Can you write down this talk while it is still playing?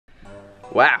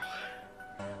Wow.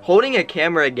 Holding a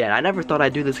camera again. I never thought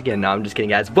I'd do this again. No, I'm just kidding,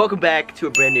 guys. Welcome back to a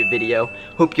brand new video.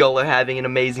 Hope y'all are having an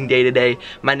amazing day today.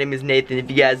 My name is Nathan. If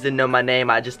you guys didn't know my name,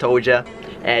 I just told ya.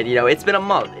 And you know, it's been a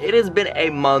month. It has been a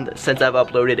month since I've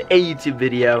uploaded a YouTube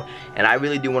video. And I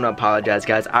really do want to apologize,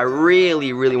 guys. I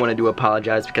really want to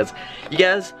apologize because you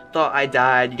guys thought I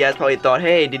died. You guys probably thought,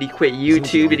 hey, did he quit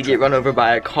YouTube? Did he get run over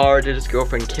by a car? Did his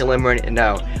girlfriend kill him or anything?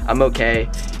 No, I'm okay,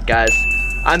 guys.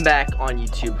 I'm back on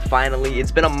YouTube, finally.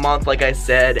 It's been a month, like I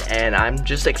said, and I'm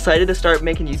just excited to start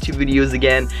making YouTube videos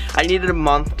again. I needed a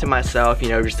month to myself, you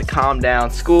know, just to calm down,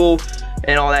 school,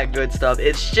 and all that good stuff.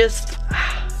 It's just,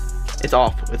 it's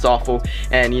awful.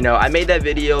 And you know, I made that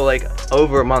video like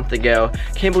over a month ago.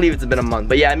 Can't believe it's been a month.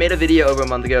 But yeah, I made a video over a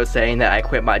month ago saying that I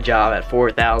quit my job at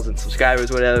 4,000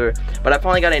 subscribers, whatever. But I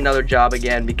finally got another job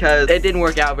again because it didn't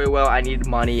work out very well. I needed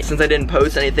money. Since I didn't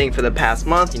post anything for the past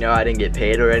month, you know, I didn't get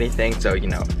paid or anything. So, you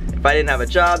know, if I didn't have a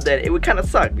job, then it would kind of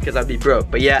suck because I'd be broke.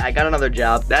 But yeah, I got another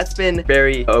job. That's been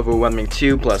very overwhelming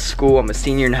too, plus school. I'm a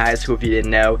senior in high school if you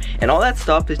didn't know. And all that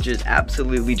stuff is just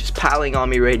absolutely just piling on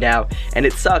me right now. And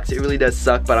it sucks, it really does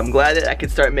suck, but I'm glad that I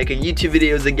could start making YouTube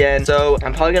videos again. So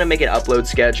I'm probably gonna make an upload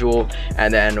schedule.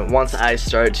 And then once I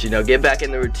start to, you know, get back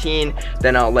in the routine,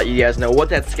 then I'll let you guys know what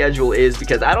that schedule is,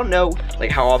 because I don't know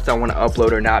like how often I want to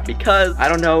upload or not, because I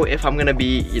don't know if I'm gonna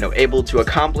be, you know, able to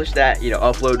accomplish that, you know,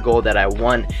 upload goal that I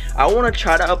want. I want to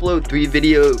try to upload 3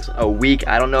 videos a week.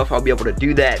 I don't know if I'll be able to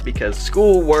do that because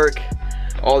school, work,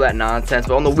 all that nonsense.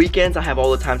 But on the weekends, I have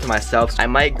all the time to myself. So I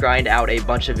might grind out a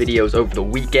bunch of videos over the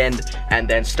weekend and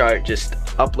then start just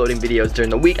uploading videos during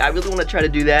the week. I really want to try to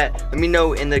do that. Let me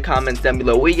know in the comments down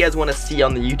below what you guys want to see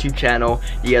on the YouTube channel.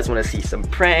 You guys want to see some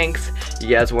pranks? You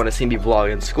guys want to see me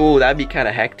vlog in school? That'd be kind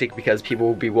of hectic because people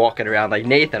would be walking around like,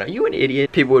 Nathan, are you an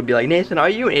idiot? People would be like, Nathan, are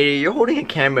you an idiot? You're holding a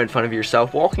camera in front of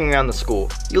yourself walking around the school.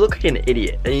 You look like an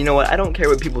idiot. And you know what? I don't care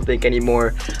what people think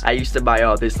anymore. I used to buy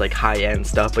all this like high-end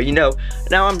stuff, but you know,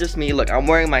 now I'm just me. Look, I'm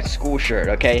wearing my school shirt,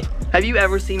 okay? Have you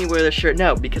ever seen me wear this shirt?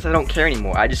 No, because I don't care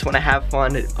anymore. I just want to have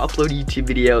fun and upload YouTube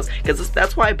videos, because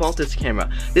that's why I bought this camera.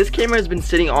 This camera has been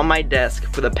sitting on my desk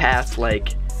for the past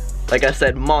like I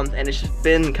said, month, and it's just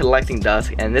been collecting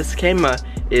dust. And this camera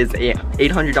is a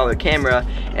 $800 camera,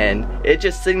 and it's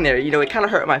just sitting there. You know, it kind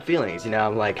of hurt my feelings. You know,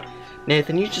 I'm like,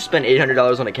 Nathan, you just spent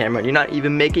 $800 on a camera and you're not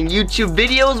even making YouTube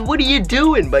videos. What are you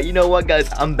doing? But you know what, guys?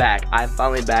 I'm back. I'm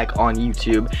finally back on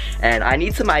YouTube, and I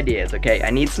need some ideas, okay? I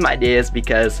need some ideas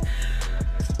because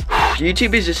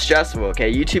YouTube is just stressful,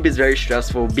 okay? YouTube is very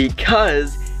stressful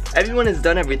because everyone has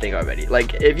done everything already.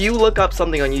 Like, if you look up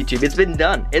something on YouTube, it's been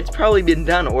done. It's probably been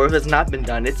done, or if it's not been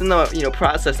done, it's in the, you know,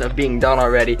 process of being done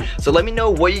already. So let me know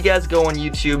what you guys go on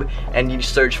YouTube and you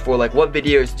search for, like, what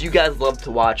videos do you guys love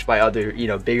to watch by other, you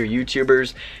know, bigger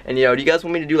YouTubers. And you know, do you guys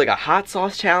want me to do like a hot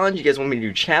sauce challenge? You guys want me to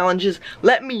do challenges?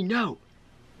 Let me know.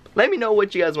 Let me know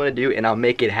what you guys want to do and I'll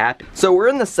make it happen. So we're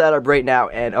in the setup right now,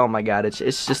 and oh my god, it's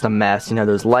just a mess. You know,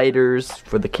 there's lighters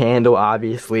for the candle,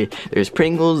 obviously. There's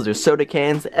Pringles, there's soda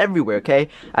cans everywhere, okay?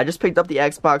 I just picked up the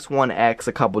Xbox One X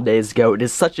a couple days ago. It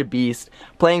is such a beast.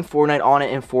 Playing Fortnite on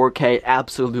it in 4K,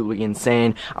 absolutely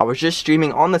insane. I was just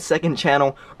streaming on the second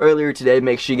channel earlier today.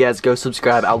 Make sure you guys go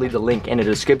subscribe. I'll leave the link in the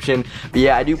description. But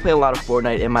yeah, I do play a lot of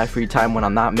Fortnite in my free time when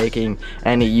I'm not making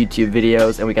any YouTube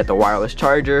videos. And we got the wireless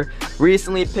charger.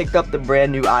 Recently picked up the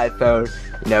brand new iPhone,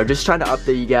 you know, just trying to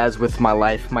update you guys with my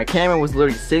life. My camera was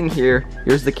literally sitting here.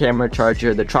 Here's the camera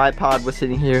charger. The tripod was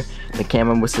sitting here. The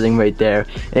camera was sitting right there.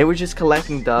 And it was just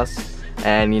collecting dust.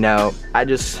 And you know, I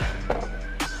just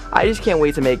can't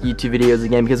wait to make YouTube videos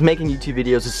again, because making YouTube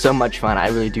videos is so much fun. I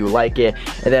really do like it.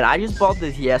 And then I just bought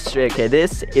this yesterday. Okay,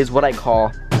 this is what I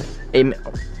call a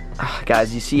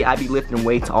guys, you see, I be lifting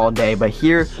weights all day, but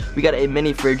here we got a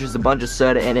mini fridge. There's a bunch of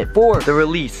soda in it for the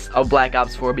release of Black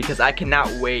Ops 4, because I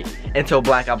cannot wait until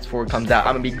Black Ops 4 comes out.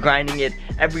 I'm gonna be grinding it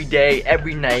every day,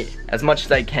 every night, as much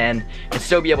as I can, and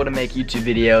still be able to make YouTube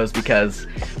videos, because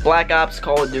Black Ops,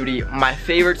 Call of Duty, my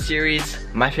favorite series,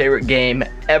 my favorite game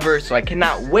ever, so I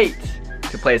cannot wait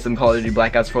to play some Call of Duty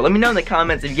Black Ops 4. Let me know in the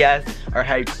comments if you guys are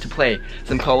hyped to play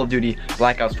some Call of Duty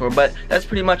Black Ops 4. But that's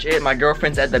pretty much it. My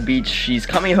girlfriend's at the beach. She's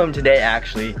coming home today,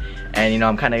 actually. And you know,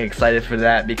 I'm kind of excited for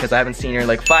that because I haven't seen her in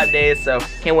like 5 days, so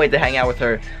can't wait to hang out with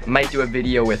her. Might do a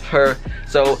video with her.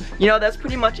 So, you know, that's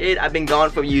pretty much it. I've been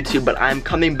gone from YouTube, but I'm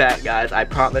coming back, guys. I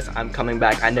promise I'm coming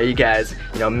back. I know you guys,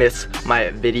 you know, miss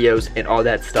my videos and all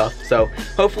that stuff. So,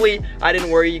 hopefully, I didn't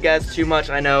worry you guys too much.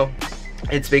 I know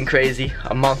it's been crazy.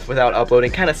 A month without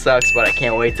uploading kind of sucks, but I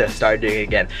can't wait to start doing it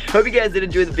again. Hope you guys did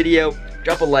enjoy the video.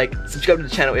 Drop a like, subscribe to the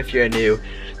channel if you're new.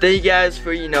 thank you guys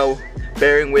for, you know,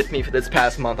 bearing with me for this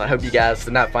past month. I hope you guys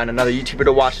did not find another YouTuber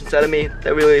to watch instead of me.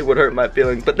 That really would hurt my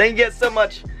feelings. But thank you guys so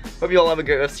much. Hope you all have a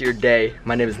great rest of your day.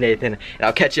 My name is Nathan, and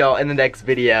I'll catch y'all in the next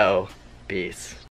video. Peace.